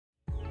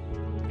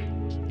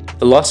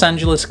The Los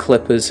Angeles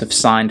Clippers have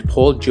signed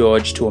Paul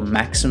George to a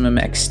maximum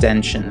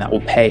extension that will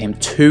pay him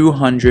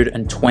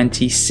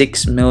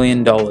 $226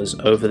 million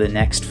over the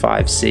next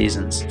 5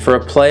 seasons. For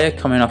a player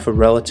coming off a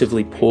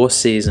relatively poor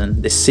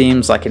season, this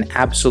seems like an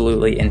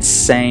absolutely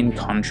insane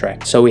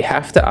contract. So we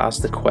have to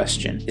ask the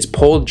question, is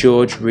Paul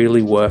George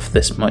really worth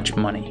this much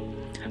money?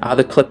 Are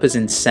the Clippers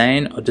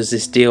insane, or does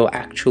this deal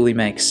actually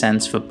make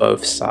sense for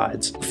both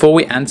sides? Before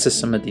we answer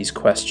some of these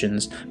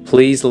questions,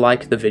 please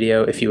like the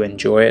video if you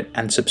enjoy it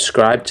and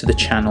subscribe to the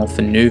channel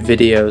for new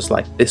videos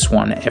like this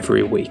one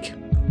every week.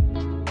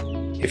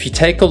 If you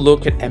take a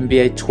look at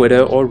NBA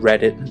Twitter or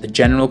Reddit, the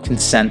general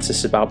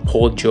consensus about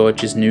Paul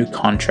George's new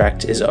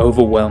contract is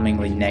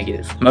overwhelmingly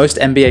negative. Most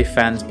NBA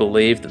fans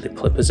believe that the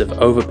Clippers have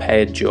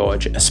overpaid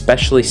George,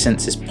 especially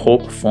since his poor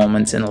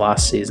performance in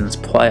last season's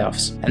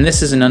playoffs. And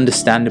this is an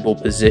understandable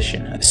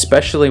position,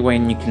 especially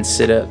when you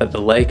consider that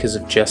the Lakers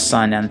have just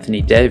signed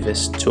Anthony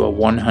Davis to a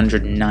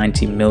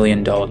 $190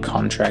 million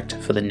contract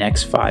for the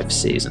next 5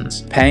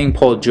 seasons. Paying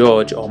Paul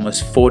George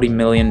almost $40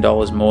 million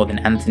more than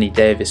Anthony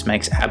Davis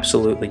makes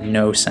absolutely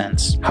no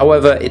sense.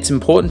 However, it's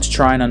important to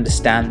try and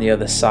understand the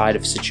other side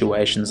of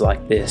situations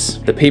like this.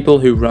 The people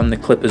who run the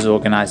Clippers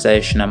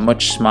organization are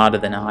much smarter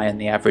than I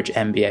and the average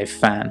NBA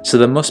fan, so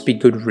there must be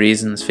good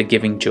reasons for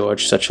giving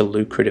George such a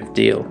lucrative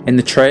deal. In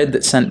the trade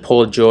that sent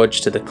Paul George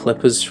to the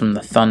Clippers from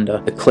the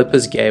Thunder, the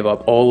Clippers gave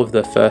up all of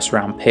their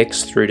first-round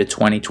picks through to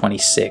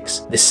 2026.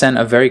 This sent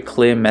a very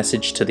clear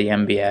message to the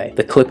NBA.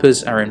 The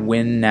Clippers are in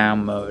win-now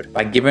mode.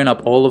 By giving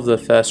up all of their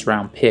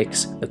first-round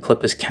picks, the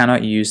Clippers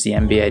cannot use the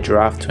NBA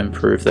draft to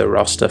improve their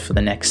roster for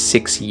the next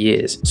 6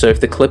 years. So if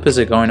the Clippers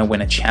are going to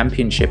win a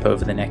championship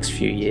over the next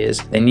few years,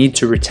 they need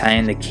to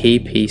retain the key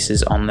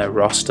pieces on their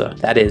roster.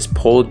 That is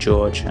Paul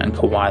George and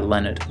Kawhi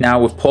Leonard.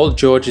 Now with Paul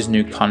George's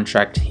new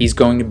contract, he's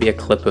going to be a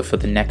Clipper for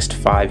the next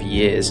 5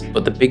 years,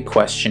 but the big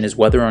question is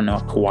whether or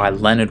not Kawhi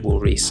Leonard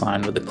will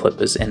re-sign with the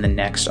Clippers in the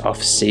next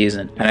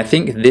off-season. And I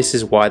think this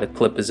is why the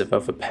Clippers have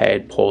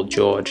overpaid Paul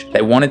George.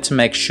 They wanted to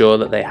make sure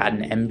that they had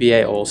an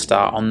NBA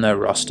All-Star on their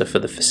roster for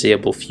the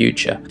foreseeable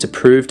future to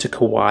prove to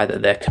Kawhi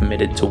that they're committed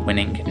to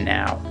winning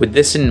now. With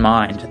this in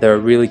mind, there are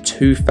really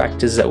 2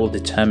 factors that will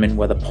determine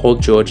whether Paul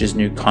George's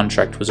new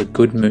contract was a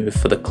good move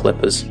for the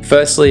Clippers.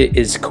 Firstly,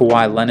 is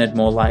Kawhi Leonard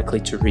more likely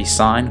to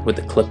re-sign with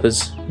the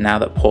Clippers now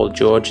that Paul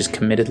George is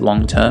committed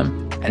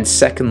long-term? And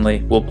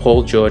secondly, will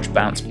Paul George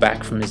bounce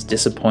back from his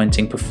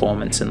disappointing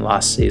performance in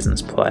last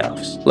season's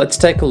playoffs? Let's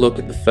take a look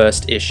at the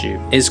first issue.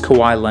 Is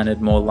Kawhi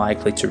Leonard more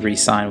likely to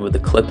re-sign with the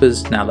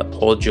Clippers now that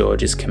Paul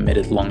George is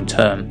committed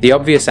long-term? The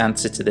obvious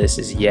answer to this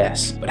is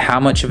yes, but how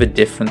much of a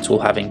difference will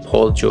having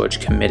Paul George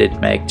committed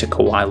make to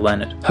Kawhi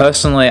Leonard?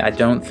 Personally, I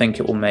don't think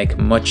it will make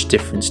much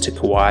difference to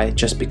Kawhi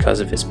just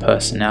because of his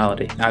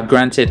personality. Now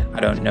granted,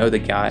 I don't know the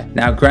guy.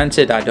 Now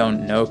granted, I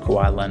don't know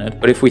Kawhi Leonard,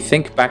 but if we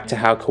think back to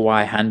how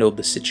Kawhi handled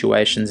the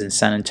situation in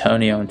San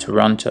Antonio and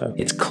Toronto,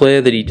 it's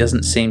clear that he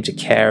doesn't seem to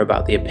care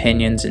about the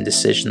opinions and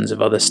decisions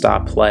of other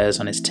star players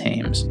on his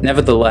teams.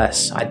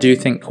 Nevertheless, I do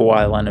think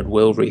Kawhi Leonard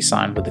will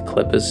re-sign with the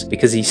Clippers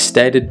because he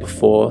stated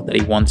before that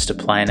he wants to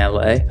play in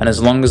LA, and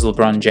as long as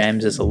LeBron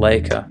James is a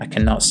Laker, I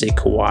cannot see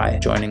Kawhi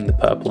joining the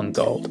purple and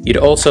gold. You'd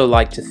also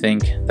like to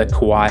think that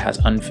Kawhi has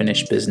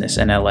unfinished business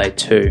in LA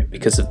too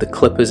because of the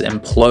Clippers'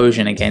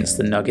 implosion against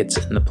the Nuggets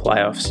in the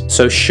playoffs,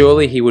 so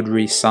surely he would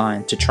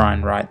re-sign to try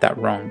and right that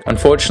wrong.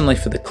 Unfortunately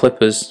for the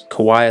Clippers,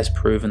 Kawhi has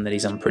proven that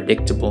he's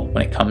unpredictable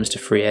when it comes to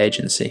free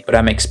agency, but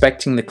I'm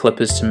expecting the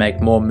Clippers to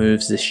make more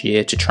moves this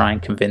year to try and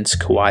convince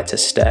Kawhi to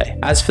stay.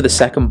 As for the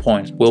second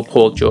point, will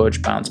Paul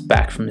George bounce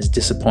back from his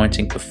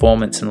disappointing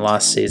performance in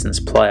last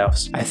season's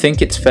playoffs? I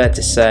think it's fair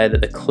to say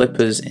that the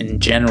Clippers in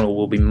general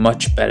will be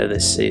much better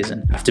this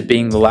season, after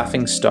being the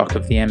laughingstock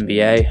of the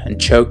NBA and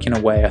choking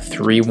away a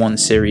 3-1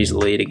 series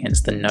lead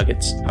against the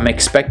Nuggets. I'm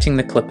expecting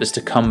the Clippers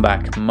to come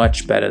back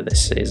much better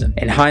this season.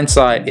 In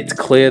hindsight, it's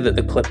clear that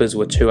the Clippers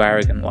were too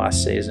arrogant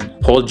last season.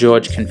 Paul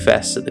George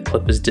confessed that the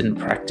Clippers didn't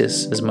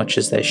practice as much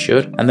as they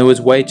should, and there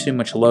was way too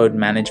much load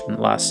management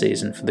last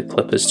season for the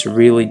Clippers to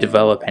really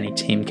develop any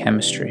team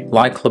chemistry.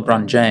 Like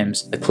LeBron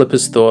James, the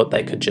Clippers thought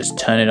they could just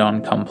turn it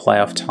on come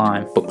playoff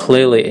time, but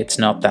clearly it's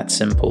not that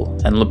simple,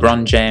 and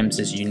LeBron James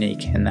is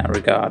unique in that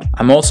regard.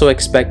 I'm also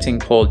expecting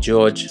Paul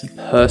George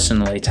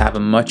personally to have a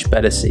much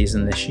better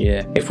season this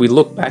year. If we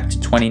look back to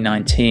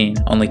 2019,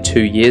 only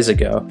 2 years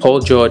ago, Paul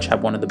George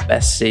had one of the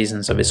best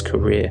seasons of his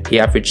career. He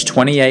averaged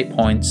 28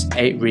 points,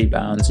 8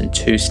 rebounds, and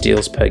 2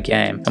 steals per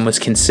game, and was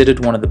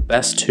considered one of the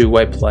best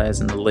two-way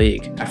players in the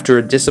league. After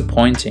a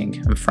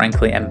disappointing and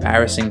frankly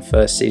embarrassing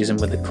first season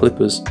with the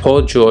Clippers,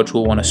 Paul George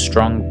will want a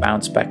strong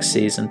bounce-back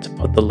season to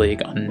put the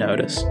league on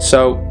notice.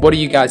 So, what do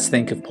you guys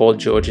think of Paul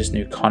George's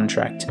new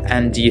contract?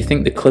 And do you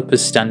think the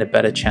Clippers stand a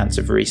better chance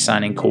of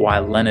re-signing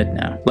Kawhi Leonard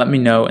now? Let me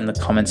know in the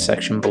comments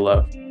section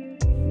below.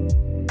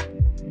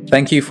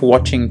 Thank you for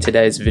watching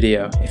today's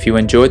video. If you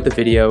enjoyed the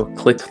video,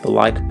 click the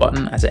like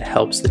button as it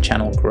helps the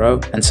channel grow,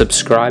 and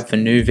subscribe for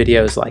new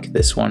videos like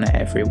this one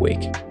every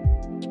week.